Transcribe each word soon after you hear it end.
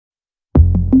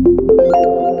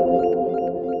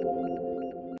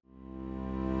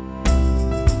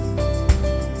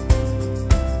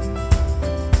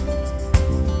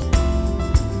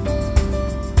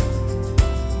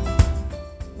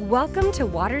Welcome to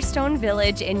Waterstone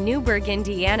Village in Newburgh,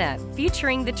 Indiana,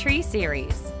 featuring the Tree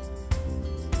Series.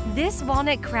 This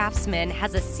walnut craftsman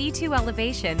has a C2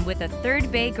 elevation with a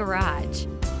third bay garage.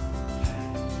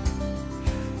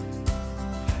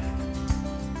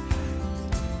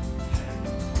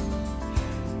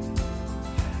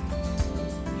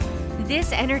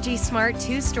 This energy-smart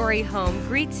two-story home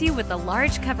greets you with a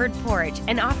large covered porch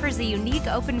and offers a unique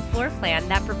open floor plan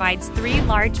that provides 3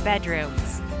 large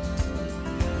bedrooms.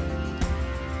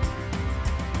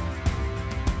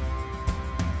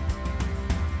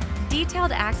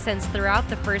 Detailed accents throughout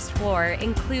the first floor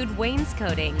include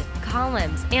wainscoting,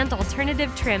 columns, and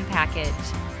alternative trim package.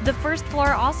 The first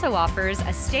floor also offers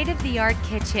a state-of-the-art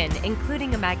kitchen,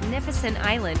 including a magnificent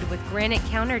island with granite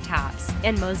countertops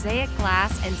and mosaic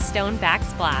glass and stone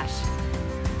backsplash.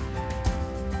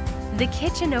 The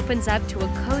kitchen opens up to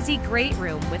a cozy great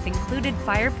room with included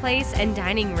fireplace and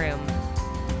dining room.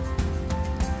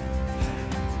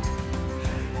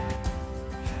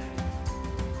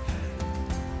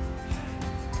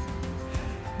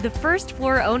 The first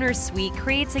floor owner's suite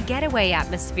creates a getaway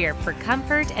atmosphere for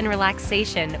comfort and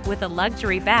relaxation with a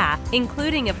luxury bath,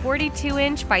 including a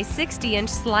 42-inch by 60-inch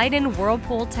slide-in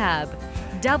whirlpool tub,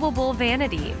 double bowl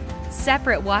vanity,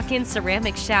 separate walk-in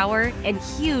ceramic shower, and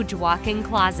huge walk-in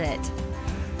closet.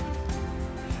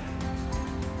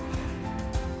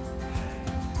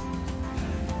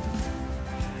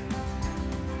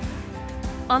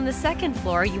 On the second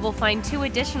floor, you will find 2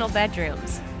 additional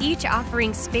bedrooms, each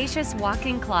offering spacious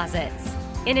walk-in closets.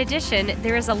 In addition,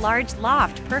 there is a large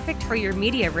loft perfect for your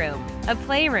media room, a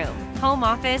playroom, home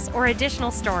office, or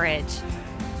additional storage.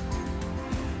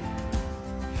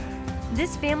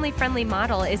 This family-friendly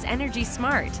model is energy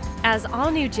smart, as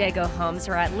all new Jagoe homes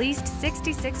are at least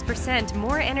 66%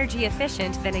 more energy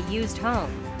efficient than a used home,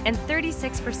 and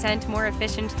 36% more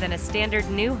efficient than a standard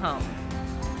new home.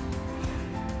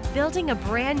 Building a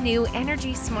brand new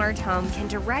energy-smart home can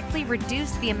directly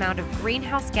reduce the amount of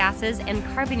greenhouse gases and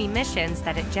carbon emissions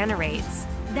that it generates.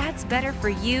 That's better for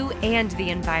you and the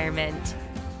environment.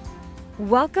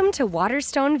 Welcome to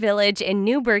Waterstone Village in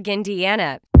Newburgh,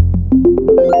 Indiana.